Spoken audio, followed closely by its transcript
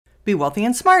Be Wealthy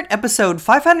and Smart, episode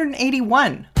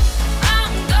 581.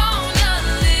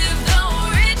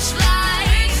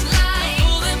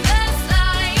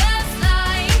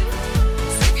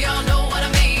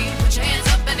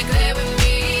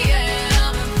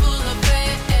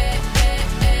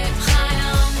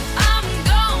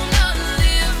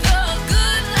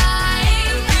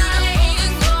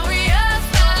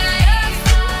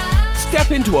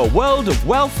 Step into a world of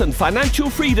wealth and financial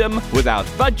freedom without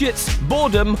budgets,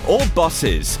 boredom, or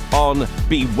bosses on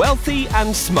Be Wealthy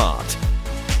and Smart.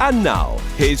 And now,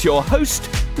 here's your host,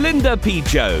 Linda P.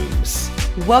 Jones.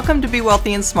 Welcome to Be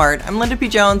Wealthy and Smart. I'm Linda P.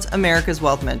 Jones, America's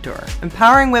Wealth Mentor,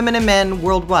 empowering women and men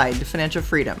worldwide to financial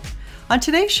freedom. On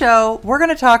today's show, we're going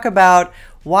to talk about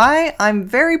why I'm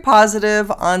very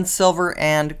positive on silver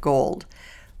and gold.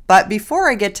 But before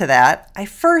I get to that, I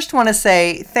first want to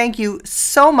say thank you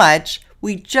so much.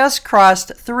 We just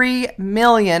crossed 3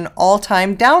 million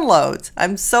all-time downloads.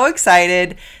 I'm so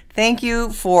excited. Thank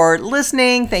you for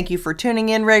listening. Thank you for tuning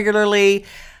in regularly.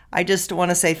 I just want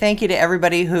to say thank you to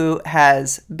everybody who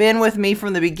has been with me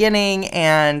from the beginning,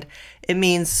 and it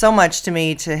means so much to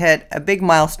me to hit a big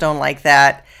milestone like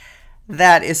that.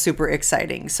 That is super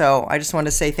exciting. So I just want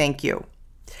to say thank you.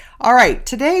 All right,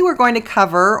 today we're going to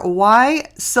cover why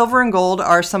silver and gold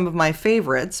are some of my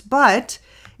favorites, but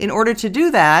in order to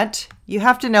do that, you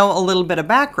have to know a little bit of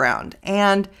background.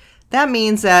 And that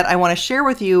means that I want to share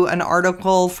with you an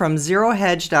article from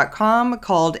zerohedge.com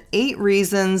called 8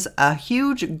 Reasons a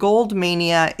Huge Gold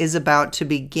Mania is About to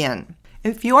Begin.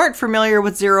 If you aren't familiar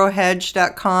with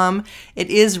zerohedge.com, it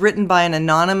is written by an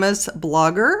anonymous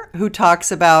blogger who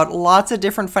talks about lots of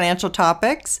different financial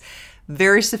topics.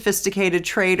 Very sophisticated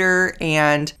trader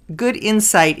and good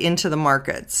insight into the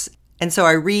markets. And so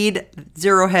I read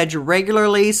Zero Hedge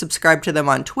regularly, subscribe to them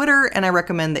on Twitter, and I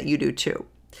recommend that you do too.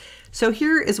 So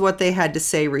here is what they had to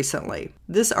say recently.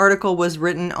 This article was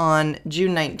written on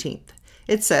June 19th.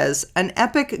 It says, an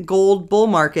epic gold bull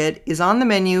market is on the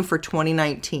menu for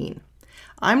 2019.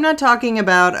 I'm not talking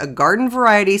about a garden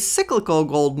variety cyclical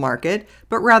gold market,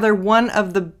 but rather one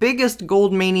of the biggest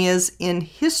gold manias in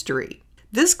history.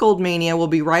 This gold mania will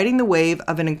be riding the wave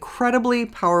of an incredibly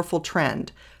powerful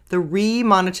trend, the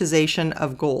re-monetization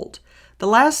of gold. The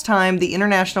last time the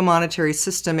international monetary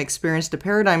system experienced a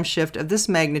paradigm shift of this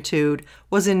magnitude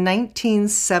was in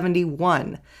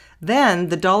 1971. Then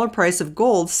the dollar price of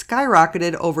gold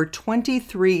skyrocketed over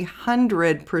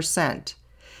 2,300%.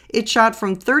 It shot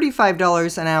from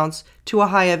 $35 an ounce to a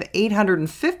high of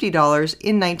 $850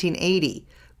 in 1980.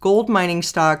 Gold mining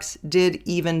stocks did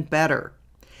even better.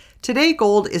 Today,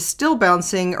 gold is still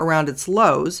bouncing around its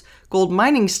lows. Gold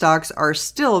mining stocks are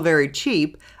still very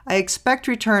cheap. I expect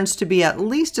returns to be at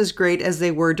least as great as they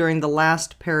were during the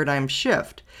last paradigm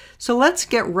shift. So let's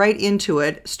get right into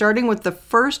it, starting with the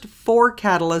first 4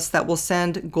 catalysts that will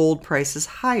send gold prices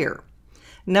higher.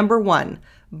 Number 1,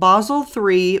 Basel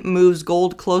III moves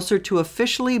gold closer to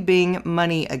officially being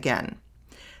money again.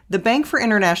 The Bank for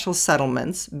International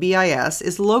Settlements, BIS,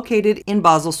 is located in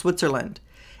Basel, Switzerland.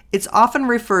 It's often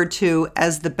referred to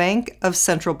as the Bank of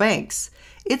Central Banks.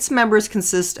 Its members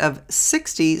consist of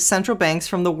 60 central banks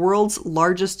from the world's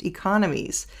largest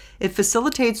economies. It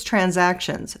facilitates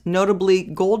transactions, notably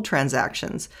gold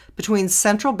transactions, between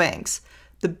central banks,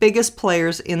 the biggest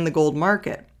players in the gold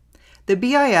market. The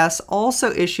BIS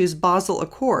also issues Basel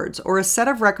Accords, or a set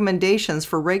of recommendations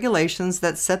for regulations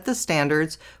that set the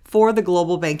standards for the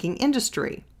global banking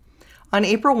industry. On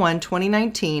April 1,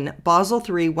 2019, Basel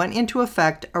III went into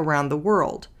effect around the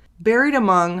world. Buried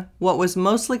among what was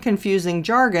mostly confusing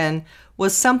jargon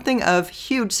was something of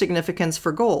huge significance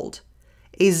for gold.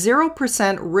 A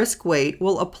 0% risk weight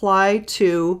will apply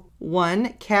to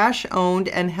 1. Cash owned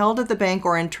and held at the bank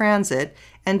or in transit,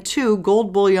 and 2.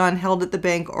 Gold bullion held at the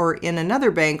bank or in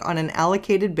another bank on an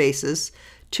allocated basis,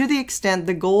 to the extent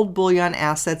the gold bullion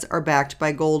assets are backed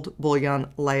by gold bullion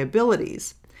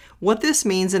liabilities. What this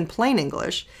means in plain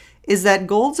English is that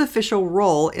gold's official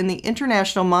role in the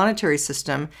international monetary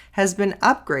system has been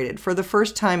upgraded for the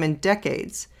first time in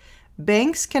decades.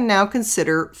 Banks can now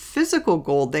consider physical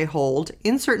gold they hold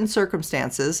in certain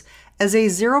circumstances as a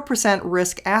 0%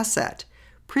 risk asset.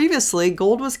 Previously,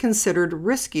 gold was considered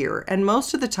riskier and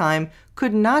most of the time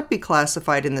could not be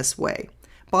classified in this way.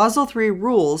 Basel III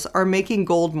rules are making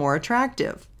gold more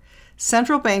attractive.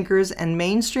 Central bankers and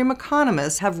mainstream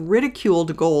economists have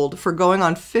ridiculed gold for going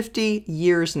on 50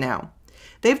 years now.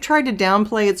 They've tried to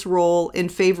downplay its role in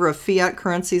favor of fiat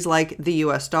currencies like the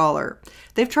US dollar.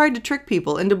 They've tried to trick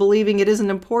people into believing it isn't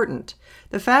important.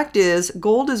 The fact is,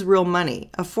 gold is real money,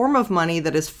 a form of money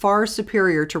that is far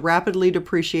superior to rapidly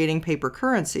depreciating paper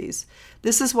currencies.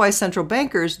 This is why central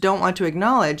bankers don't want to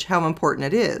acknowledge how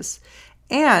important it is.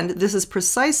 And this is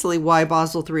precisely why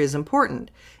Basel III is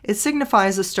important. It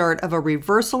signifies the start of a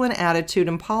reversal in attitude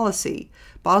and policy.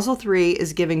 Basel III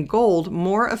is giving gold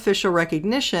more official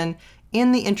recognition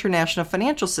in the international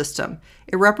financial system.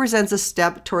 It represents a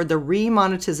step toward the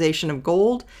remonetization of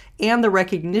gold and the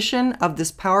recognition of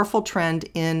this powerful trend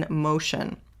in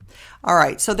motion. All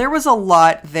right, so there was a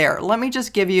lot there. Let me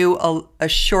just give you a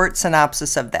short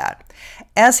synopsis of that.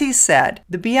 As he said,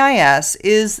 the BIS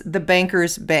is the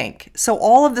banker's bank. So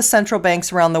all of the central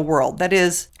banks around the world, that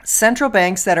is, central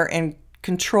banks that are in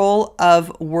control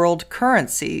of world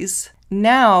currencies,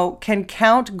 now can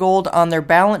count gold on their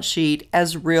balance sheet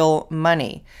as real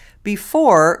money.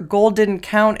 Before, gold didn't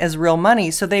count as real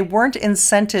money, so they weren't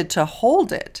incented to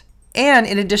hold it. And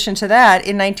in addition to that,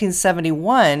 in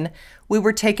 1971, we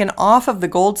were taken off of the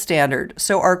gold standard.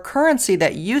 So our currency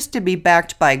that used to be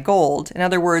backed by gold, in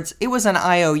other words, it was an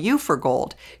IOU for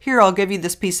gold. Here, I'll give you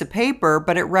this piece of paper,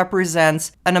 but it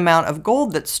represents an amount of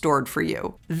gold that's stored for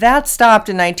you. That stopped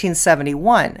in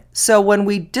 1971. So when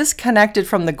we disconnected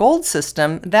from the gold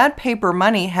system, that paper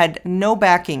money had no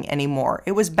backing anymore.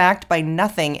 It was backed by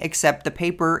nothing except the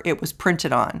paper it was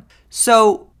printed on.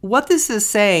 So what this is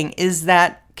saying is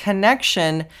that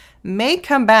connection may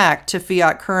come back to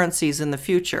fiat currencies in the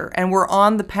future, and we're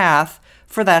on the path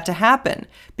for that to happen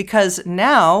because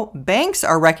now banks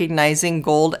are recognizing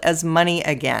gold as money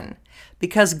again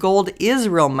because gold is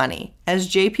real money. As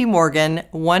JP Morgan,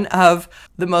 one of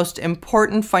the most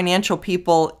important financial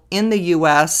people in the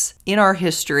US in our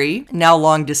history, now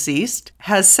long deceased,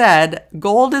 has said,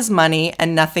 gold is money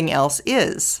and nothing else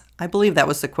is. I believe that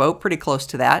was the quote, pretty close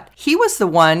to that. He was the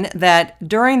one that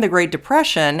during the Great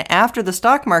Depression, after the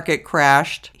stock market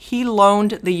crashed, he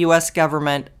loaned the US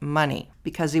government money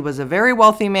because he was a very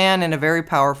wealthy man and a very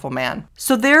powerful man.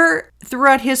 So there,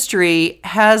 throughout history,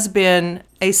 has been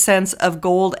a sense of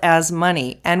gold as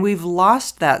money, and we've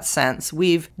lost that sense.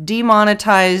 We've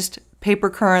demonetized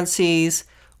paper currencies.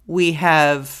 We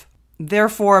have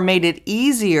therefore made it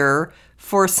easier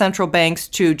for central banks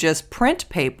to just print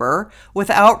paper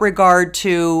without regard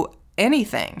to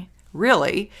anything,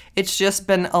 really. It's just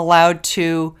been allowed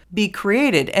to be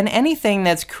created, and anything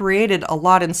that's created a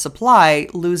lot in supply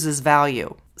loses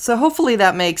value. So hopefully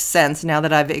that makes sense now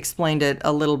that I've explained it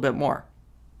a little bit more.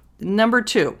 Number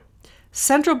 2,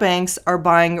 central banks are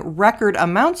buying record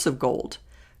amounts of gold.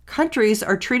 Countries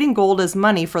are treating gold as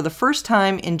money for the first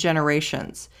time in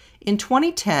generations. In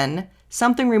 2010,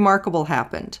 something remarkable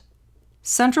happened.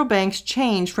 Central banks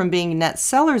changed from being net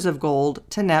sellers of gold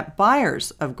to net buyers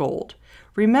of gold.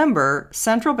 Remember,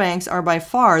 central banks are by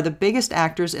far the biggest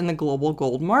actors in the global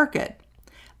gold market.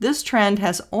 This trend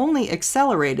has only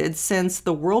accelerated since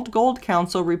the World Gold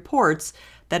Council reports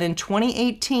that in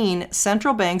 2018,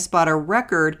 central banks bought a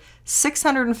record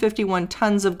 651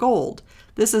 tons of gold.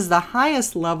 This is the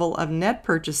highest level of net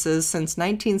purchases since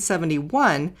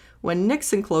 1971, when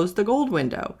Nixon closed the gold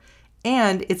window.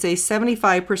 And it's a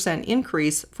 75%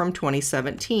 increase from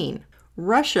 2017.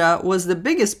 Russia was the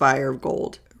biggest buyer of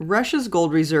gold. Russia's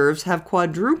gold reserves have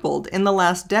quadrupled in the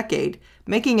last decade,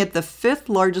 making it the 5th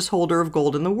largest holder of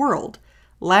gold in the world.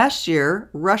 Last year,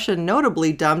 Russia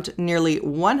notably dumped nearly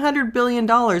 $100 billion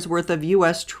worth of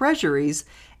U.S. treasuries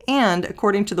and,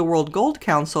 according to the World Gold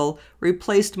Council,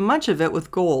 replaced much of it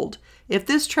with gold. If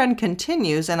this trend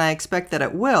continues, and I expect that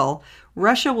it will,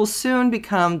 Russia will soon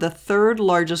become the 3rd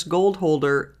largest gold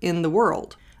holder in the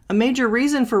world. A major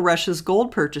reason for Russia's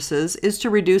gold purchases is to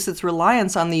reduce its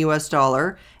reliance on the US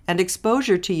dollar and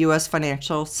exposure to US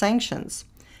financial sanctions.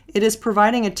 It is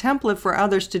providing a template for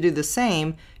others to do the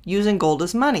same using gold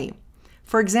as money.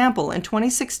 For example, in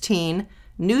 2016,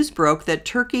 news broke that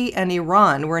Turkey and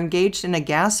Iran were engaged in a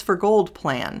gas for gold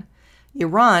plan.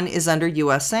 Iran is under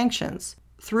US sanctions.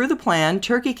 Through the plan,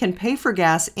 Turkey can pay for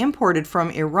gas imported from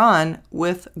Iran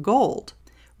with gold.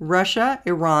 Russia,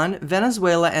 Iran,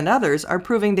 Venezuela, and others are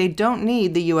proving they don't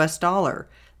need the US dollar.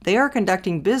 They are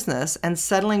conducting business and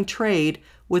settling trade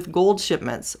with gold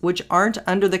shipments, which aren't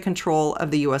under the control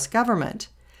of the US government.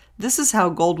 This is how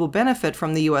gold will benefit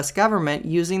from the US government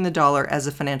using the dollar as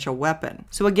a financial weapon.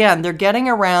 So again, they're getting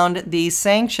around these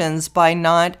sanctions by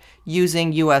not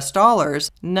using US dollars.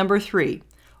 Number 3.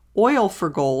 Oil for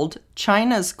gold,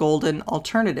 China's golden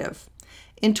alternative.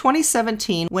 In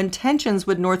 2017, when tensions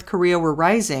with North Korea were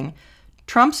rising,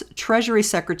 Trump's Treasury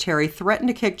Secretary threatened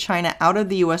to kick China out of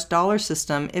the US dollar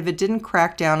system if it didn't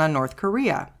crack down on North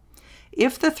Korea.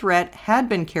 If the threat had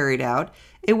been carried out,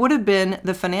 It would have been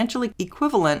the financial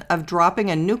equivalent of dropping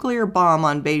a nuclear bomb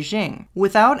on Beijing.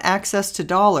 Without access to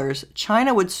dollars,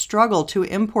 China would struggle to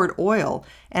import oil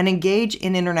and engage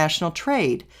in international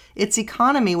trade. Its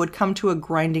economy would come to a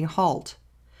grinding halt.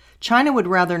 China would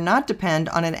rather not depend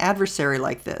on an adversary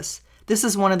like this. This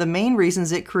is one of the main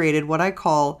reasons it created what I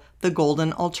call the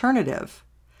golden alternative.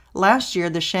 Last year,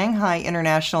 the Shanghai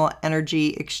International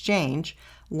Energy Exchange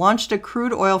launched a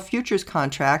crude oil futures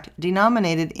contract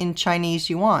denominated in Chinese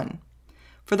yuan.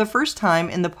 For the first time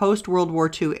in the post-World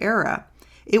War II era,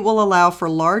 it will allow for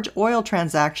large oil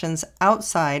transactions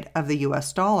outside of the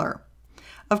US dollar.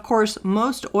 Of course,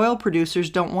 most oil producers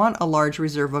don't want a large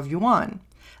reserve of yuan.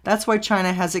 That's why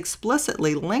China has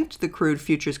explicitly linked the crude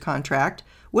futures contract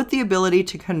with the ability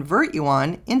to convert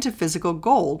yuan into physical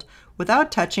gold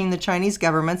without touching the Chinese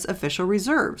government's official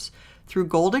reserves, through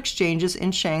gold exchanges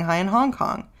in Shanghai and Hong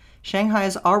Kong. Shanghai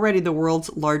is already the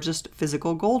world's largest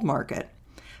physical gold market.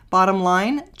 Bottom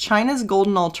line, China's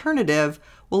golden alternative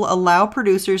will allow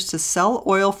producers to sell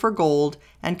oil for gold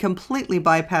and completely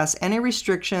bypass any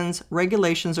restrictions,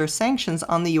 regulations, or sanctions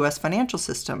on the U.S. financial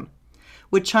system.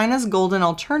 With China's golden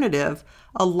alternative,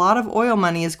 a lot of oil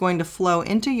money is going to flow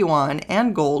into yuan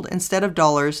and gold instead of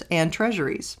dollars and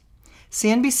treasuries.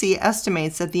 CNBC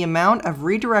estimates that the amount of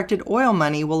redirected oil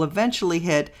money will eventually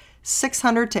hit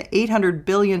 $600 to $800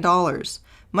 billion.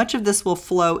 Much of this will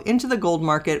flow into the gold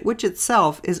market, which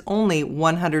itself is only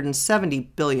 $170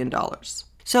 billion.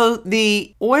 So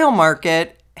the oil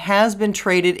market has been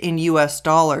traded in US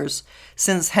dollars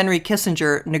since Henry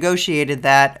Kissinger negotiated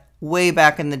that way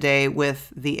back in the day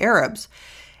with the Arabs.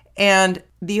 And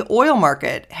the oil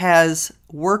market has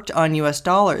worked on US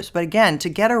dollars. But again, to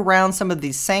get around some of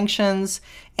these sanctions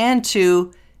and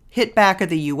to hit back at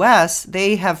the US,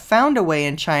 they have found a way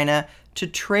in China to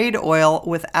trade oil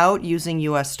without using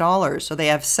US dollars. So they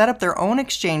have set up their own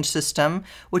exchange system,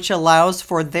 which allows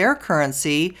for their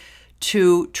currency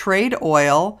to trade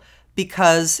oil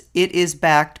because it is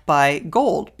backed by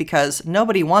gold, because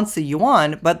nobody wants the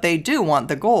yuan, but they do want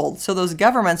the gold. So those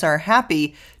governments are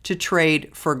happy to trade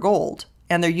for gold.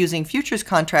 And they're using futures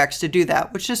contracts to do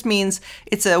that, which just means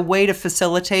it's a way to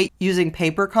facilitate using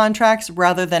paper contracts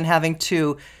rather than having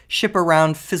to ship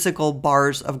around physical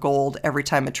bars of gold every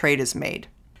time a trade is made.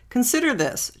 Consider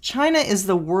this: China is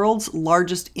the world's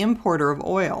largest importer of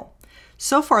oil.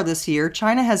 So far this year,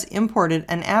 China has imported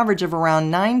an average of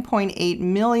around 9.8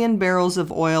 million barrels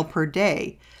of oil per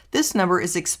day. This number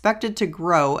is expected to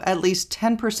grow at least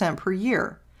 10% per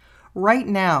year. Right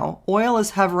now, oil is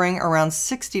hovering around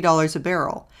 $60 a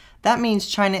barrel. That means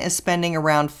China is spending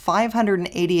around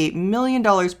 $588 million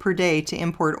per day to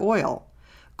import oil.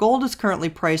 Gold is currently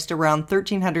priced around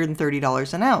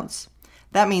 $1,330 an ounce.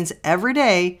 That means every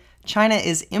day, China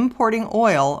is importing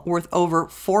oil worth over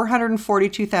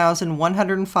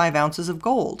 442,105 ounces of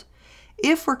gold.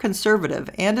 If we're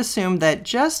conservative and assume that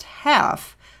just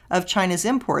half of China's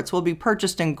imports will be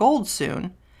purchased in gold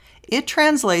soon, it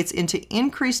translates into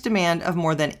increased demand of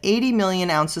more than 80 million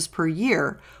ounces per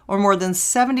year, or more than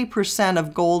 70%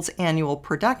 of gold's annual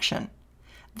production.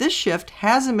 This shift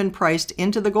hasn't been priced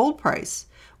into the gold price.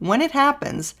 When it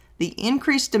happens, the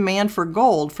increased demand for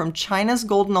gold from China's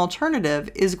golden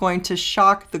alternative is going to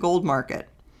shock the gold market.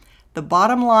 The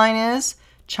bottom line is,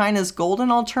 China's golden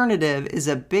alternative is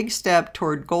a big step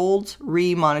toward gold's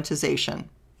remonetization.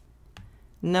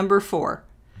 Number 4,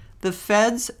 the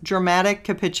Fed's dramatic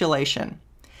capitulation.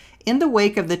 In the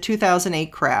wake of the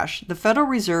 2008 crash, the Federal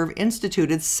Reserve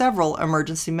instituted several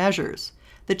emergency measures.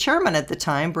 The chairman at the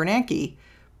time, Bernanke,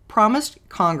 promised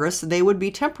Congress they would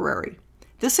be temporary.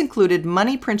 This included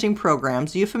money printing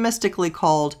programs euphemistically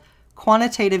called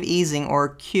quantitative easing,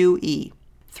 or QE.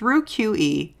 Through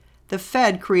QE, the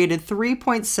Fed created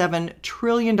 $3.7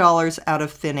 trillion out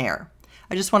of thin air.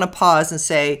 I just want to pause and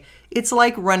say, it's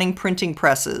like running printing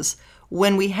presses.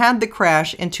 When we had the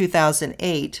crash in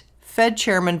 2008, Fed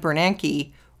Chairman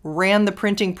Bernanke ran the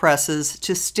printing presses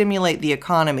to stimulate the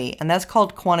economy, and that's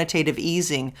called quantitative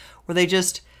easing, where they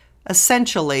just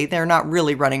essentially, they're not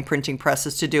really running printing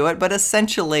presses to do it, but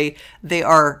essentially they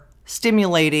are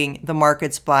stimulating the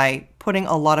markets by putting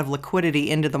a lot of liquidity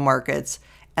into the markets,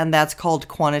 and that's called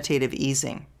quantitative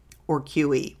easing, or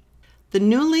QE. The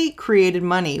newly created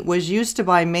money was used to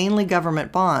buy mainly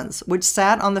government bonds, which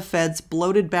sat on the Fed's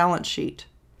bloated balance sheet.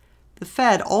 The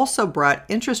Fed also brought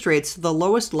interest rates to the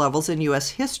lowest levels in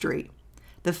U.S. history.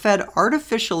 The Fed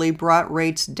artificially brought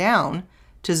rates down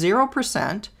to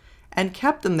 0%, and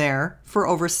kept them there for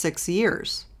over 6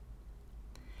 years.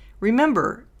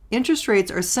 Remember, interest rates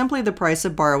are simply the price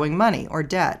of borrowing money, or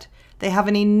debt. They have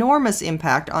an enormous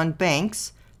impact on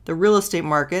banks, the real estate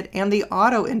market, and the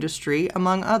auto industry,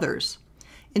 among others.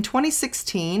 In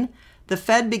 2016, the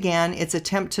Fed began its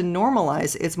attempt to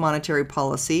normalize its monetary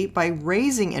policy by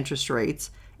raising interest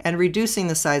rates and reducing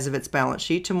the size of its balance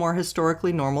sheet to more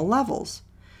historically normal levels.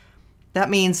 That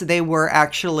means they were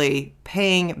actually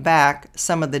paying back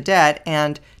some of the debt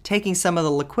and taking some of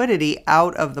the liquidity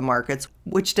out of the markets,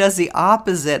 which does the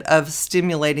opposite of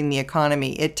stimulating the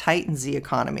economy. It tightens the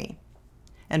economy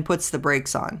and puts the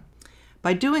brakes on.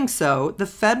 By doing so, the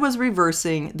Fed was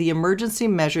reversing the emergency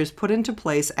measures put into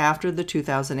place after the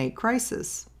 2008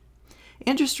 crisis.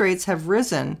 Interest rates have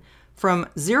risen from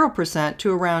 0%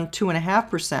 to around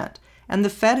 2.5%, and the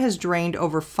Fed has drained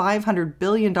over $500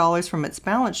 billion from its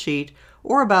balance sheet,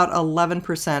 or about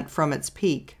 11% from its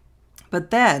peak.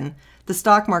 But then, the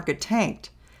stock market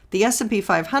tanked. The S&P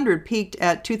 500 peaked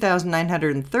at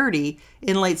 2,930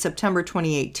 in late September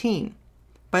 2018.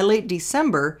 By late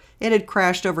December, it had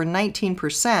crashed over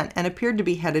 19% and appeared to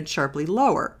be headed sharply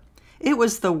lower. It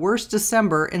was the worst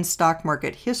December in stock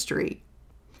market history,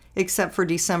 except for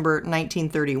December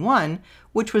 1931,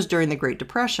 which was during the Great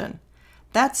Depression.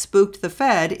 That spooked the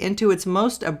Fed into its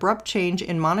most abrupt change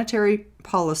in monetary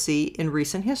policy in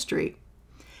recent history.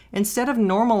 Instead of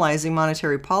normalizing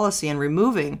monetary policy and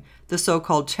removing the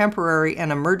so-called temporary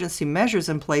and emergency measures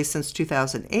in place since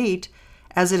 2008,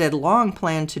 as it had long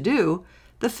planned to do,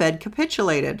 the Fed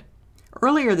capitulated.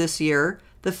 Earlier this year,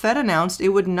 the Fed announced it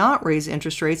would not raise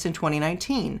interest rates in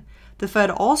 2019. The Fed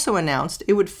also announced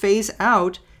it would phase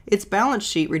out its balance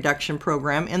sheet reduction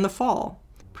program in the fall.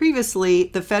 Previously,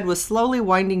 the Fed was slowly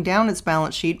winding down its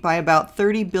balance sheet by about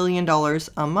 $30 billion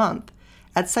a month.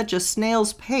 At such a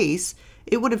snail's pace,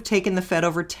 it would have taken the Fed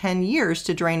over 10 years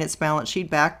to drain its balance sheet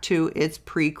back to its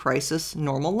pre-crisis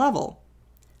normal level.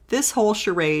 This whole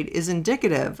charade is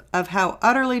indicative of how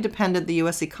utterly dependent the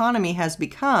U.S. economy has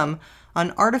become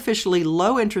on artificially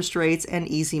low interest rates and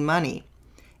easy money.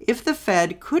 If the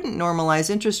Fed couldn't normalize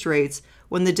interest rates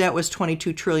when the debt was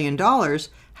 $22 trillion,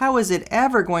 how is it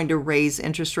ever going to raise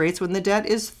interest rates when the debt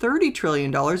is $30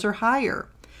 trillion or higher?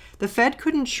 The Fed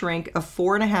couldn't shrink a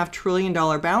 $4.5 trillion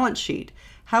balance sheet.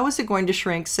 How is it going to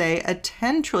shrink, say, a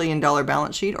 $10 trillion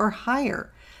balance sheet or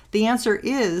higher? The answer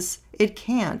is it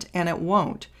can't and it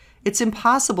won't. It's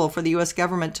impossible for the U.S.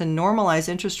 government to normalize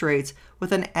interest rates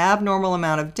with an abnormal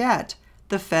amount of debt.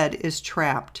 The Fed is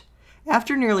trapped.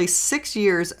 After nearly 6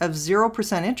 years of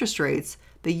 0% interest rates,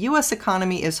 the U.S.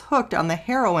 economy is hooked on the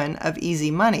heroin of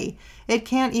easy money. It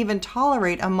can't even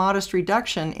tolerate a modest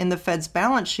reduction in the Fed's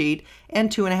balance sheet and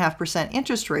 2.5%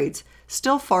 interest rates,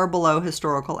 still far below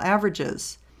historical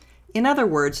averages. In other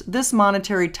words, this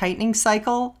monetary tightening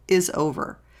cycle is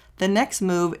over. The next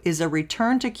move is a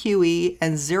return to QE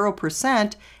and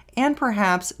 0% and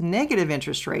perhaps negative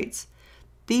interest rates.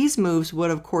 These moves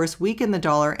would, of course, weaken the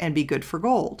dollar and be good for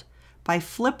gold. By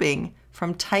flipping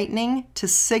from tightening to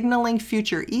signaling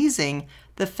future easing,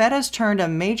 the Fed has turned a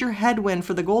major headwind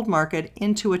for the gold market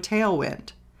into a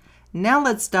tailwind. Now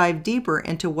let's dive deeper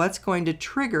into what's going to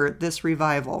trigger this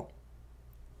revival.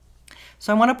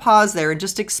 So I want to pause there and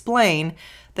just explain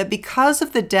that because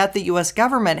of the debt the U.S.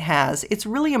 government has, it's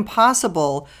really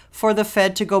impossible for the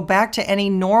Fed to go back to any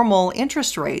normal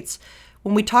interest rates.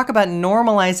 When we talk about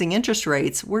normalizing interest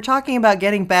rates, we're talking about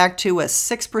getting back to a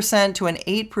 6% to an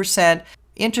 8%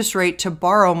 interest rate to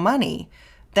borrow money.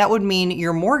 That would mean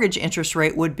your mortgage interest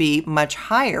rate would be much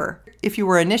higher if you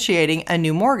were initiating a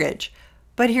new mortgage.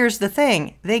 But here's the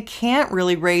thing, they can't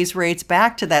really raise rates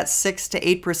back to that 6 to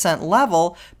 8%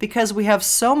 level because we have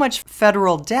so much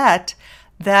federal debt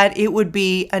that it would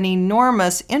be an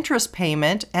enormous interest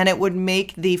payment and it would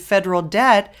make the federal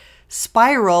debt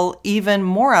spiral even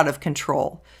more out of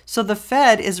control. So the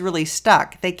Fed is really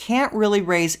stuck. They can't really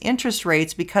raise interest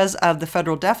rates because of the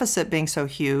federal deficit being so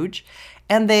huge,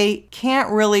 and they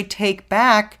can't really take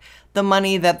back the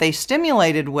money that they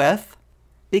stimulated with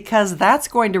because that's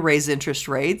going to raise interest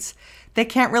rates. They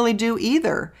can't really do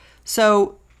either.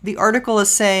 So the article is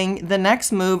saying the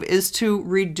next move is to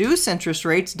reduce interest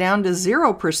rates down to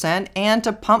 0% and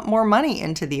to pump more money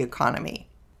into the economy.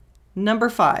 Number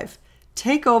 5,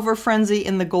 takeover frenzy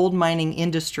in the gold mining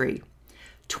industry.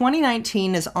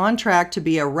 2019 is on track to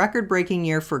be a record-breaking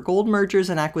year for gold mergers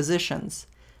and acquisitions.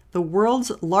 The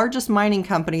world's largest mining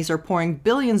companies are pouring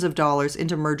billions of dollars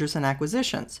into mergers and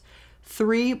acquisitions.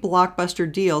 3 blockbuster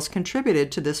deals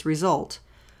contributed to this result.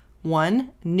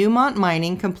 1. Newmont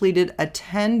Mining completed a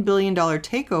 $10 billion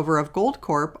takeover of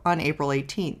Goldcorp on April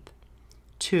 18th.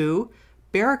 2.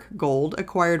 Barrick Gold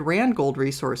acquired Randgold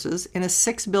Resources in a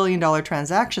 $6 billion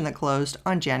transaction that closed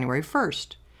on January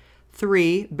 1st.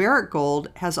 3. Barrick Gold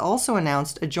has also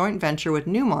announced a joint venture with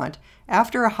Newmont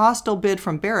after a hostile bid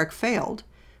from Barrick failed.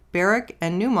 Barrick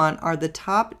and Newmont are the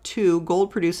top 2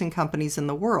 gold-producing companies in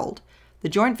the world. The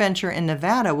joint venture in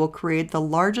Nevada will create the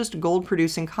largest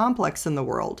gold-producing complex in the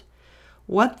world.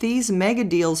 What these mega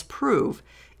deals prove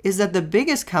is that the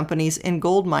biggest companies in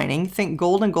gold mining think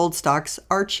gold and gold stocks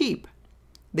are cheap.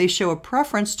 They show a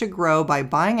preference to grow by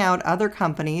buying out other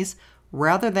companies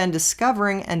rather than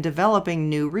discovering and developing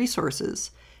new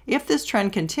resources. If this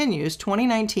trend continues,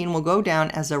 2019 will go down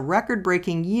as a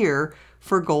record-breaking year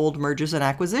for gold mergers and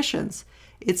acquisitions.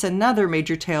 It's another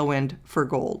major tailwind for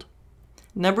gold.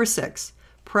 Number 6,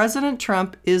 President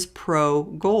Trump is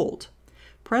pro-gold.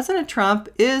 President Trump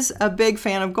is a big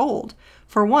fan of gold.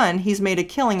 For one, he's made a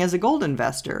killing as a gold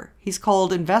investor. He's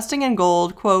called investing in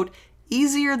gold, quote,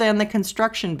 easier than the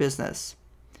construction business.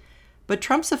 But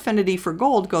Trump's affinity for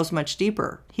gold goes much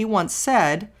deeper. He once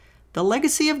said, "The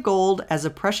legacy of gold as a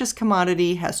precious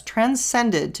commodity has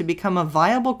transcended to become a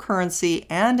viable currency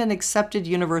and an accepted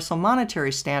universal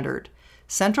monetary standard.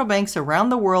 Central banks around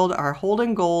the world are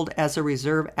holding gold as a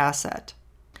reserve asset."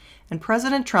 And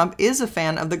President Trump is a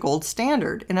fan of the gold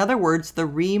standard, in other words, the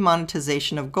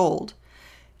remonetization of gold,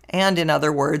 and in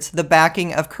other words, the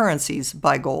backing of currencies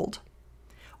by gold.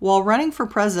 While running for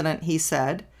president, he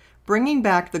said, "Bringing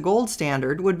back the gold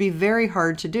standard would be very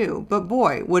hard to do, but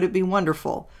boy, would it be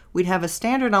wonderful. We'd have a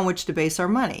standard on which to base our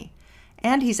money."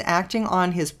 And he's acting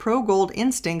on his pro-gold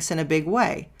instincts in a big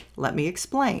way. Let me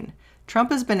explain.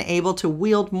 Trump has been able to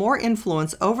wield more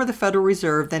influence over the Federal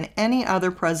Reserve than any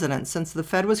other president since the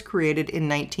Fed was created in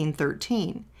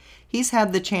 1913. He's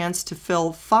had the chance to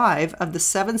fill 5 of the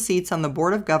 7 seats on the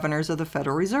Board of Governors of the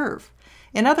Federal Reserve.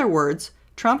 In other words,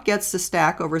 Trump gets to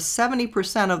stack over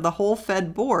 70% of the whole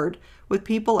Fed board with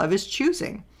people of his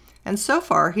choosing. And so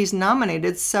far, he's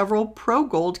nominated several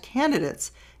pro-gold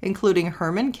candidates, including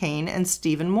Herman Cain and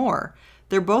Stephen Moore.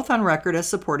 They're both on record as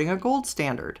supporting a gold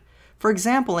standard. For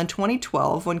example, in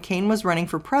 2012, when Cain was running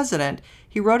for president,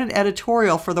 he wrote an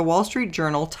editorial for the Wall Street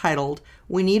Journal titled,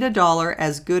 "We Need a Dollar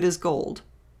as Good as Gold."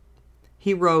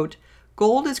 He wrote,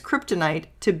 "Gold is kryptonite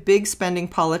to big spending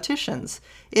politicians.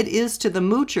 It is to the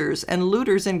moochers and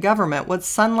looters in government what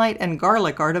sunlight and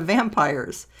garlic are to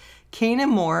vampires." Cain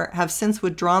and Moore have since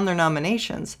withdrawn their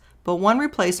nominations, but one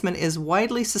replacement is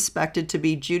widely suspected to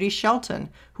be Judy Shelton,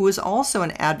 who is also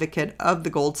an advocate of the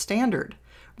gold standard.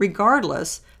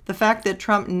 Regardless, the fact that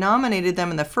Trump nominated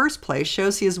them in the first place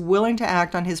shows he is willing to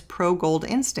act on his pro-gold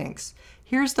instincts.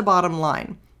 Here's the bottom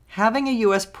line. Having a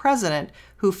U.S. president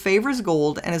who favors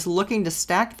gold and is looking to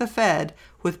stack the Fed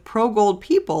with pro-gold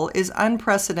people is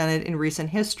unprecedented in recent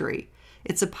history.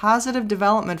 It's a positive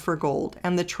development for gold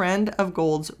and the trend of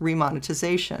gold's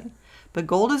remonetization. But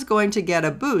gold is going to get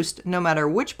a boost no matter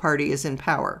which party is in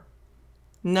power.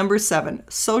 Number 7,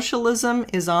 socialism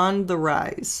is on the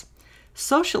rise.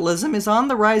 Socialism is on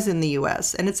the rise in the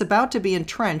U.S., and it's about to be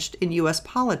entrenched in U.S.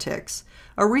 politics.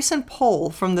 A recent poll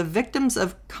from the Victims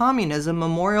of Communism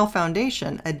Memorial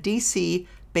Foundation, a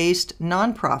D.C.-based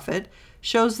nonprofit,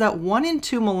 shows that 1 in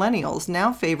 2 millennials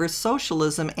now favor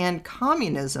socialism and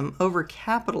communism over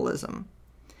capitalism.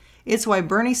 It's why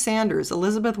Bernie Sanders,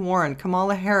 Elizabeth Warren,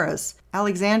 Kamala Harris,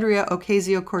 Alexandria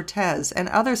Ocasio-Cortez, and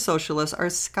other socialists are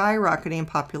skyrocketing in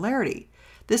popularity.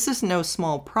 This is no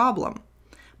small problem.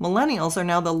 Millennials are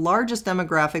now the largest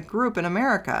demographic group in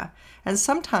America, and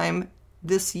sometime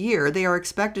this year they are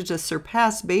expected to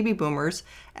surpass baby boomers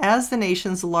as the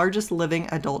nation's largest living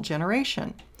adult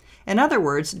generation. In other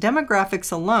words,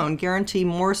 demographics alone guarantee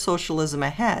more socialism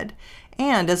ahead,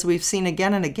 and as we've seen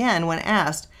again and again when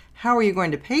asked, "How are you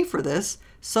going to pay for this?"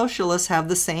 socialists have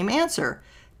the same answer: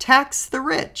 tax the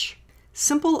rich.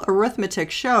 Simple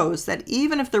arithmetic shows that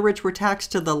even if the rich were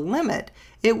taxed to the limit,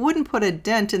 it wouldn't put a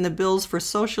dent in the bills for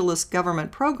socialist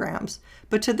government programs.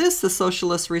 But to this, the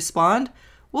socialists respond,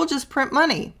 "We'll just print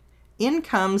money." In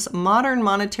comes modern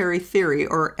monetary theory,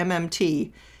 or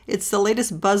MMT. It's the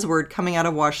latest buzzword coming out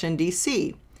of Washington,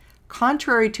 D.C.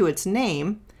 Contrary to its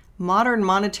name, modern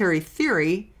monetary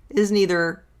theory is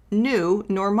neither new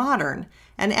nor modern,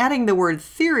 and adding the word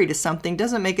theory to something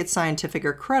doesn't make it scientific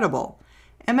or credible.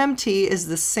 MMT is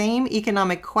the same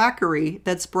economic quackery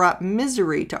that's brought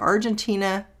misery to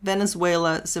Argentina,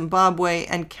 Venezuela, Zimbabwe,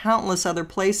 and countless other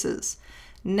places.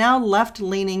 Now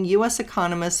left-leaning U.S.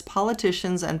 economists,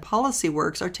 politicians, and policy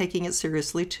works are taking it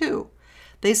seriously too.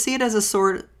 They see it as a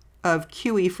sort of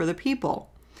QE for the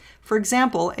people. For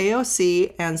example,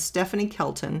 AOC and Stephanie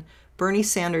Kelton, Bernie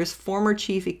Sanders' former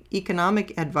chief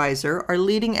economic advisor, are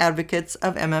leading advocates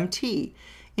of MMT.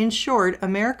 In short,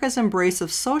 America's embrace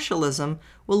of socialism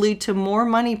will lead to more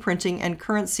money printing and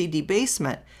currency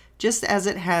debasement, just as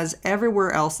it has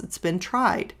everywhere else it's been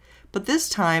tried. But this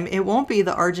time, it won't be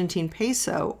the Argentine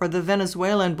peso or the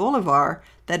Venezuelan bolivar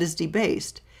that is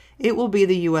debased. It will be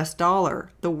the US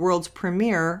dollar, the world's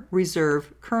premier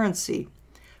reserve currency.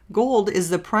 Gold is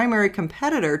the primary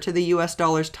competitor to the US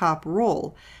dollar's top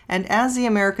role, and as the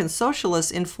American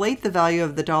socialists inflate the value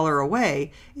of the dollar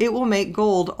away, it will make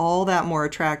gold all that more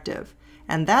attractive.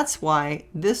 And that's why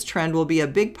this trend will be a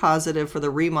big positive for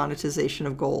the remonetization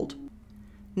of gold.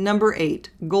 Number 8,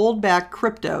 gold-backed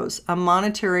cryptos, a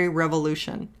monetary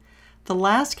revolution. The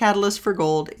last catalyst for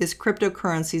gold is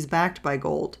cryptocurrencies backed by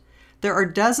gold. There are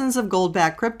dozens of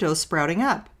gold-backed cryptos sprouting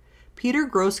up. Peter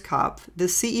Grosskopf, the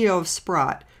CEO of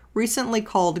Sprott, recently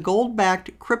called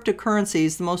gold-backed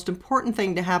cryptocurrencies the most important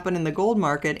thing to happen in the gold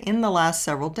market in the last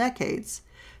several decades.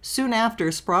 Soon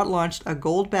after, Sprott launched a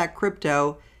gold-backed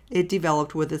crypto it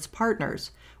developed with its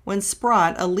partners. When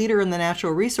Sprott, a leader in the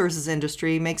natural resources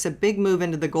industry, makes a big move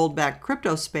into the gold-backed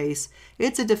crypto space,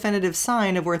 it's a definitive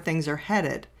sign of where things are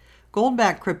headed.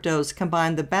 Gold-backed cryptos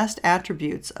combine the best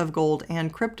attributes of gold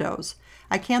and cryptos.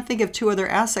 I can't think of two other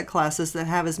asset classes that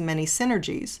have as many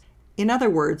synergies. In other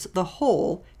words, the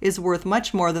whole is worth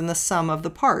much more than the sum of the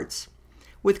parts.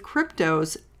 With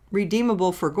cryptos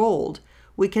redeemable for gold,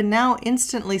 we can now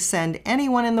instantly send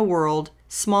anyone in the world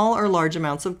small or large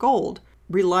amounts of gold,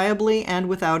 reliably and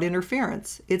without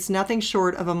interference. It's nothing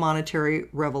short of a monetary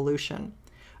revolution.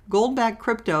 Gold-backed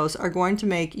cryptos are going to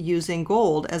make using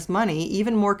gold as money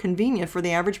even more convenient for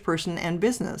the average person and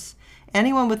business.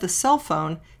 Anyone with a cell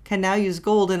phone can now use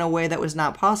gold in a way that was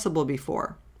not possible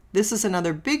before. This is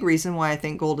another big reason why I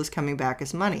think gold is coming back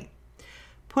as money.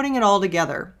 Putting it all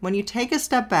together, when you take a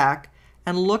step back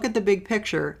and look at the big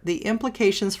picture, the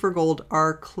implications for gold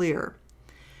are clear.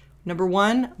 Number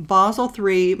 1, Basel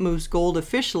III moves gold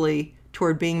officially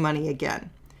toward being money again.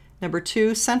 Number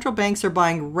 2, central banks are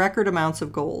buying record amounts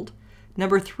of gold.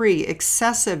 Number 3,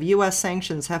 excessive U.S.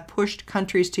 sanctions have pushed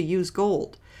countries to use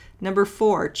gold. Number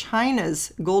 4,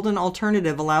 China's golden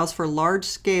alternative allows for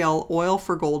large-scale oil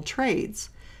for gold trades.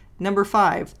 Number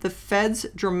 5, the Fed's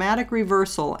dramatic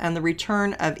reversal and the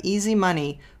return of easy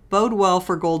money bode well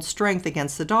for gold's strength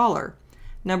against the dollar.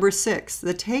 Number 6,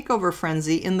 the takeover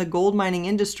frenzy in the gold mining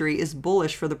industry is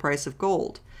bullish for the price of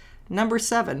gold. Number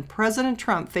 7, President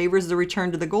Trump favors the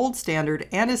return to the gold standard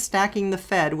and is stacking the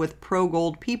Fed with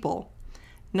pro-gold people.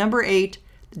 Number 8,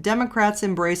 the Democrats'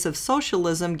 embrace of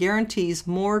socialism guarantees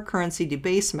more currency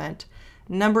debasement.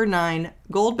 Number 9,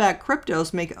 gold-backed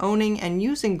cryptos make owning and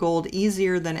using gold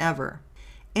easier than ever.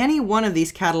 Any one of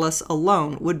these catalysts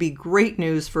alone would be great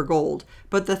news for gold,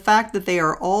 but the fact that they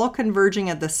are all converging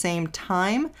at the same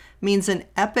time means an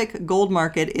epic gold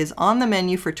market is on the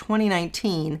menu for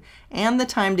 2019, and the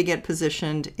time to get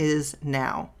positioned is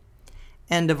now.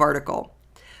 End of article.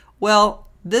 Well,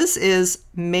 this is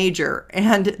major,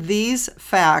 and these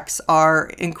facts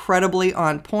are incredibly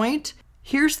on point.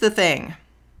 Here's the thing.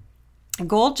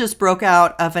 Gold just broke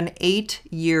out of an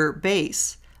 8-year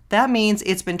base. That means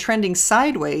it's been trending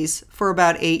sideways for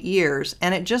about 8 years,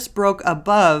 and it just broke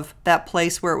above that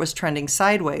place where it was trending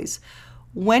sideways.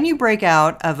 When you break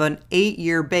out of an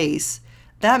 8-year base,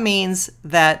 that means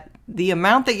that the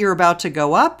amount that you're about to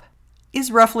go up is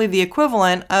roughly the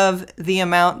equivalent of the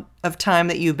amount of time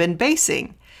that you've been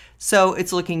basing. So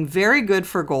it's looking very good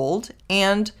for gold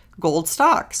and gold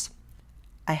stocks.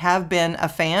 I have been a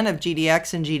fan of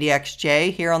GDX and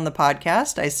GDXJ here on the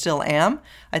podcast. I still am.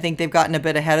 I think they've gotten a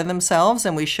bit ahead of themselves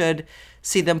and we should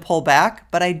see them pull back.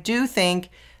 But I do think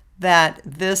that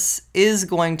this is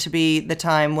going to be the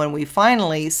time when we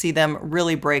finally see them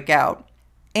really break out.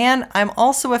 And I'm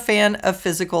also a fan of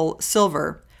physical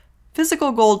silver.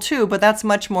 Physical gold too, but that's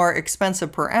much more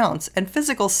expensive per ounce. And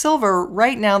physical silver,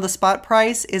 right now the spot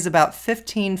price is about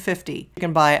 $15.50. You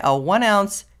can buy a 1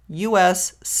 ounce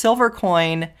US silver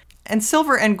coin, and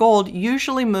silver and gold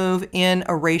usually move in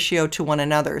a ratio to one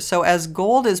another. So as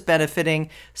gold is benefiting,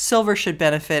 silver should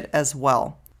benefit as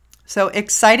well. So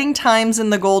exciting times in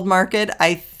the gold market.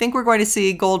 I think we're going to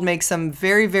see gold make some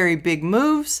very, very big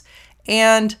moves,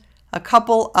 and a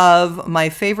couple of my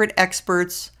favorite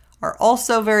experts are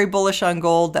also very bullish on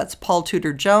gold. That's Paul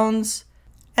Tudor Jones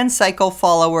and cycle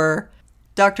follower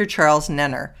Dr. Charles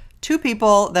Nenner, two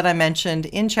people that I mentioned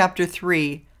in chapter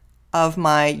 3 of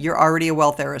my You're Already a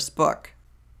Wealth Heiress book.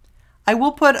 I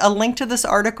will put a link to this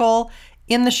article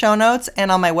in the show notes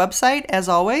and on my website, as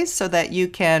always, so that you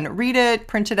can read it,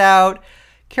 print it out,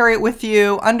 carry it with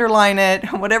you, underline it,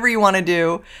 whatever you want to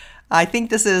do. I think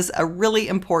this is a really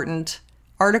important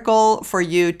article for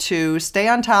you to stay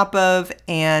on top of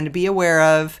and be aware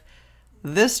of.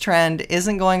 This trend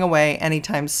isn't going away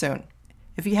anytime soon.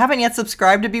 If you haven't yet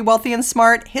subscribed to Be Wealthy and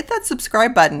Smart, hit that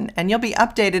subscribe button and you'll be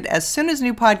updated as soon as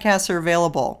new podcasts are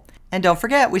available. And don't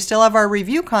forget, we still have our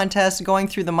review contest going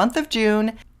through the month of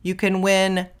June, You can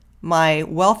win my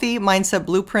Wealthy Mindset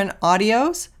Blueprint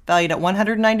audios, valued at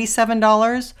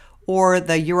 $197, or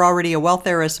the You're Already a Wealth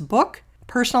Heiress book,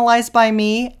 personalized by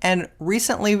me and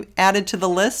recently added to the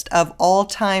list of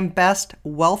all-time best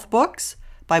wealth books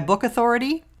by Book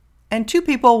Authority. And 2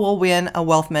 people will win a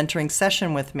wealth mentoring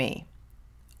session with me.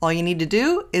 All you need to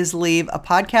do is leave a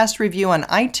podcast review on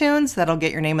iTunes. That'll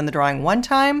get your name in the drawing 1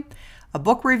 time. A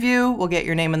book review will get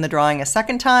your name in the drawing a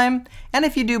 2nd time. And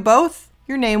if you do both,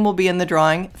 your name will be in the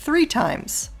drawing 3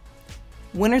 times.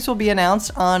 Winners will be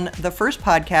announced on the first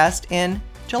podcast in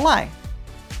July.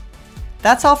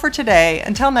 That's all for today.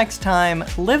 Until next time,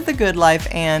 live the good life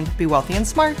and be wealthy and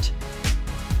smart.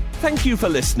 Thank you for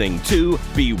listening to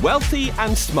Be Wealthy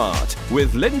and Smart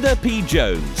with Linda P.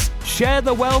 Jones. Share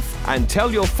the wealth and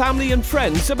tell your family and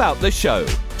friends about the show.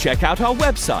 Check out our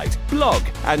website, blog,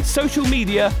 and social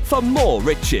media for more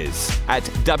riches at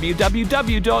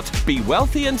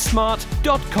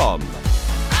www.bewealthyandsmart.com.